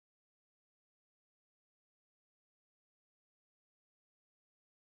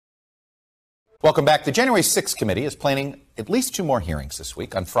Welcome back. The January 6th committee is planning at least 2 more hearings this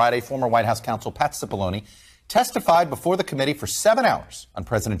week. On Friday, former White House counsel Pat Cipollone testified before the committee for 7 hours on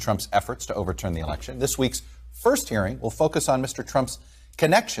President Trump's efforts to overturn the election. This week's first hearing will focus on Mr. Trump's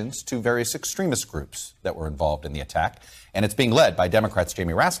connections to various extremist groups that were involved in the attack. And it's being led by Democrats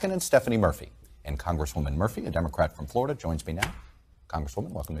Jamie Raskin and Stephanie Murphy. And Congresswoman Murphy, a Democrat from Florida, joins me now.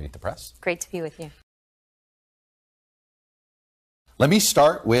 Congresswoman, welcome to Meet the Press. Great to be with you. Let me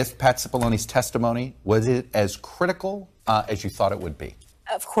start with Pat Cipollone's testimony. Was it as critical as you thought it would be?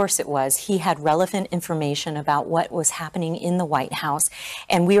 Of course it was. He had relevant information about what was happening in the White House,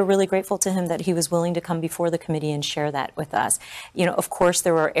 and we are really grateful to him that he was willing to come before the committee and share that with us. You know, of course,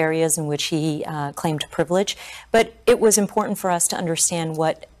 there were areas in which he claimed privilege, but it was important for us to understand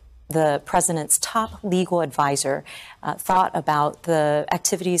what the president's top legal advisor thought about the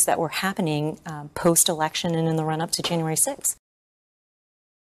activities that were happening post-election and in the run-up to January 6th.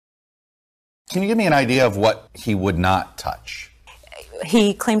 Can you give me an idea of what he would not touch?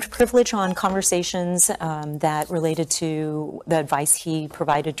 He claimed privilege on conversations that related to the advice he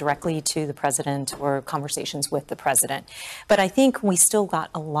provided directly to the president or conversations with the president. But I think we still got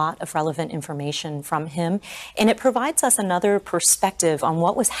a lot of relevant information from him, and it provides us another perspective on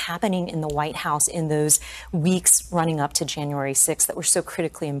what was happening in the White House in those weeks running up to January 6th that were so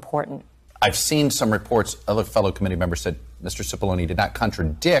critically important. I've seen some reports, other fellow committee members said Mr. Cipollone did not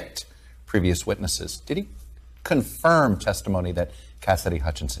contradict previous witnesses. Did he confirm testimony that Cassidy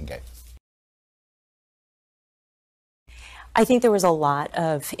Hutchinson gave? I think there was a lot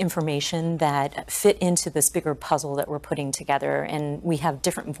of information that fit into this bigger puzzle that we're putting together, and we have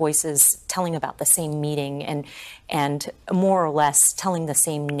different voices telling about the same meeting and more or less telling the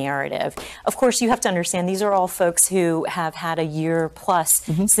same narrative. Of course, you have to understand these are all folks who have had a year plus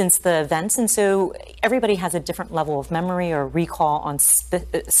since the events, and so everybody has a different level of memory or recall on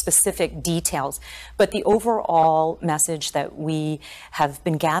specific details. But the overall message that we have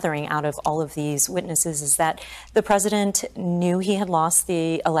been gathering out of all of these witnesses is that the president knew he had lost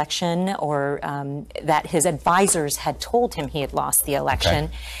the election, or that his advisors had told him he had lost the election,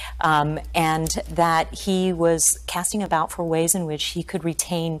 and that he was casting about for ways in which he could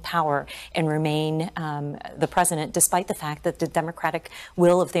retain power and remain the president, despite the fact that the democratic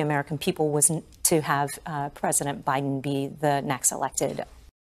will of the American people was to have President Biden be the next elected.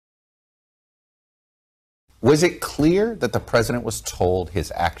 Was it clear that the president was told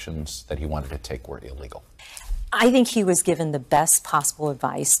his actions that he wanted to take were illegal? I think he was given the best possible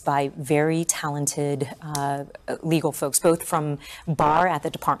advice by very talented legal folks, both from bar at the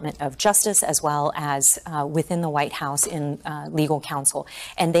Department of Justice as well as within the White House in legal counsel.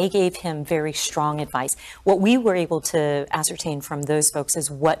 And they gave him very strong advice. What we were able to ascertain from those folks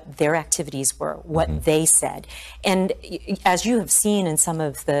is what their activities were, what they said. And as you have seen in some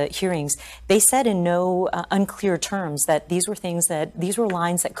of the hearings, they said in no unclear terms that these were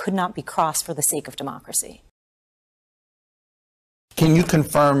lines that could not be crossed for the sake of democracy. Can you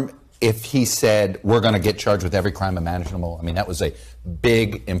confirm if he said, we're going to get charged with every crime imaginable? I mean, that was a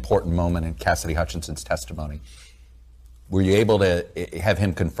big, important moment in Cassidy Hutchinson's testimony. Were you able to have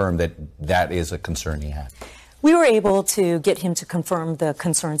him confirm that that is a concern he had? We were able to get him to confirm the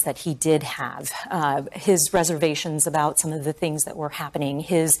concerns that he did have, his reservations about some of the things that were happening,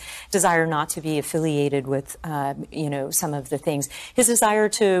 his desire not to be affiliated with, some of the things, his desire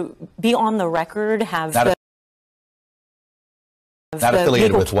to be on the record, have Not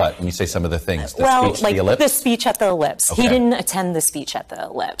affiliated with what? When you say some of the things, the speech, the ellipse? The speech at the ellipse. Okay. He didn't attend the speech at the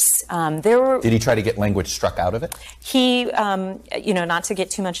ellipse. Did he try to get language struck out of it? He, not to get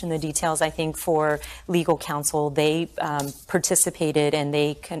too much in the details, I think for legal counsel, they participated and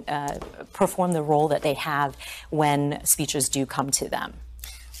they can perform the role that they have when speeches do come to them.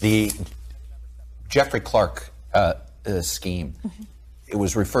 The Jeffrey Clark scheme. It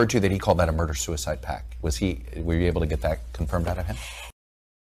was referred to that he called that a murder-suicide pact. Were you able to get that confirmed out of him?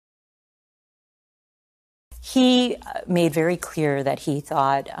 He made very clear that he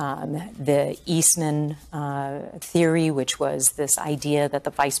thought the Eastman theory, which was this idea that the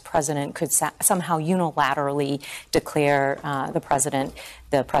vice president could somehow unilaterally declare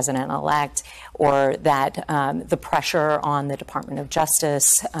the president-elect, or that the pressure on the Department of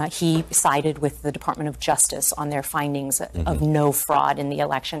Justice, he sided with the Department of Justice on their findings of no fraud in the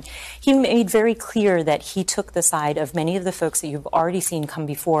election. He made very clear that he took the side of many of the folks that you've already seen come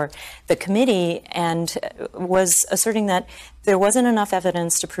before the committee, and was asserting that there wasn't enough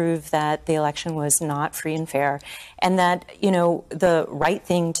evidence to prove that the election was not free and fair, and that, the right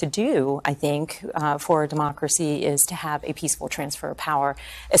thing to do, I think, for a democracy is to have a peaceful transfer of power,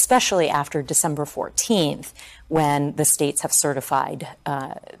 especially after December 14th, when the states have certified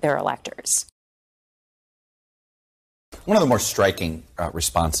their electors. One of the more striking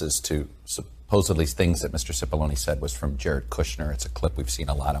responses to supposedly things that Mr. Cipollone said was from Jared Kushner. It's a clip we've seen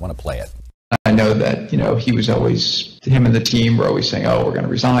a lot. I want to play it. I know that, he was always, him and the team were always saying, oh, we're going to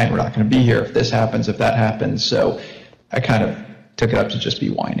resign. We're not going to be here if this happens, if that happens. So I kind of took it up to just be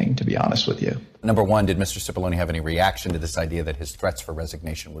whining, to be honest with you. Number one, did Mr. Cipollone have any reaction to this idea that his threats for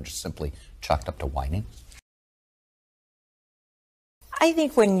resignation were just simply chalked up to whining? I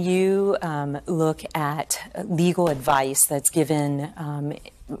think when you look at legal advice that's given,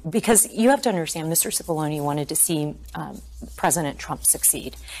 because you have to understand, Mr. Cipollone wanted to see President Trump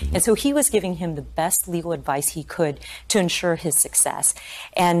succeed. And so he was giving him the best legal advice he could to ensure his success.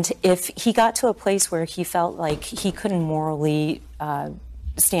 And if he got to a place where he felt like he couldn't morally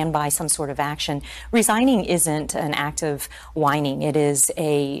stand by some sort of action, resigning isn't an act of whining. It is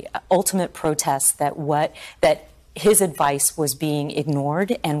a ultimate protest that his advice was being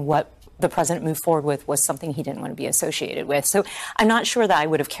ignored, and what the president moved forward with was something he didn't want to be associated with. So I'm not sure that I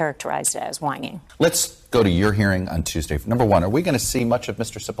would have characterized it as whining. Let's go to your hearing on Tuesday. Number one, are we going to see much of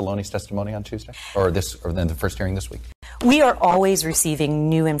Mr. Cipollone's testimony on Tuesday, or then the first hearing this week? We are always receiving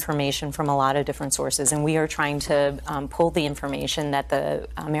new information from a lot of different sources, and we are trying to pull the information that the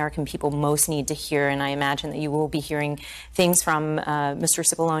American people most need to hear. And I imagine that you will be hearing things from Mr.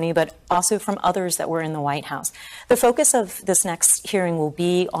 Cipollone, but also from others that were in the White House. The focus of this next hearing will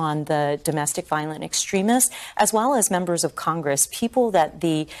be on the domestic violent extremists, as well as members of Congress, people that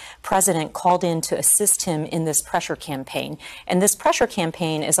the president called in to assist him in this pressure campaign. And this pressure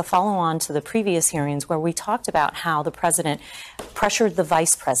campaign is a follow-on to the previous hearings where we talked about how the president pressured the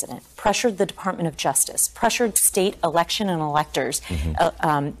vice president, pressured the Department of Justice, pressured state election and electors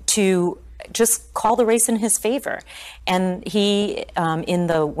to just call the race in his favor. And he, in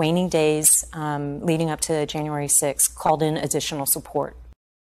the waning days leading up to January 6th, called in additional support.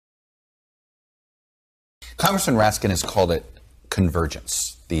 Congressman Raskin has called it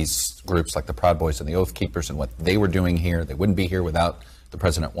convergence. These groups like the Proud Boys and the Oath Keepers and what they were doing here, they wouldn't be here without the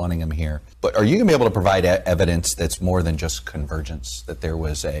president wanting them here. But are you going to be able to provide evidence that's more than just convergence, that there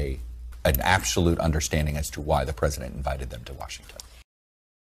was an absolute understanding as to why the president invited them to Washington?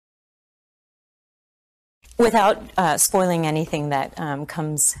 Without spoiling anything that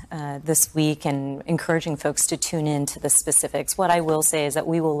comes this week and encouraging folks to tune in to the specifics, what I will say is that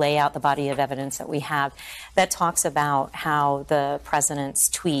we will lay out the body of evidence that we have that talks about how the president's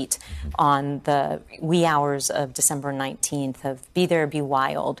tweet on the wee hours of December 19th of Be There, Be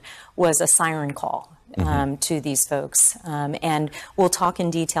Wild was a siren call to these folks. And we'll talk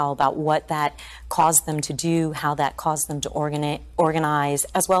in detail about what that caused them to do, how that caused them to organize,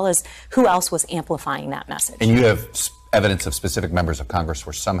 as well as who else was amplifying that message. And you have evidence of specific members of Congress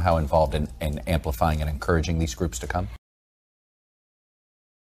were somehow involved in amplifying and encouraging these groups to come?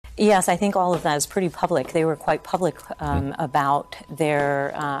 Yes, I think all of that is pretty public. They were quite public about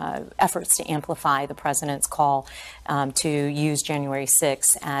their efforts to amplify the president's call to use January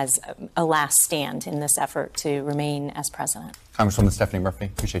 6th as a last stand in this effort to remain as president. Congresswoman Stephanie Murphy,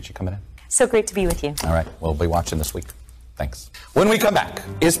 appreciate you coming in. So great to be with you. All right, we'll be watching this week. Thanks. When we come back,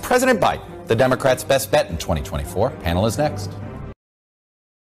 is President Biden the Democrats' best bet in 2024? Panel is next.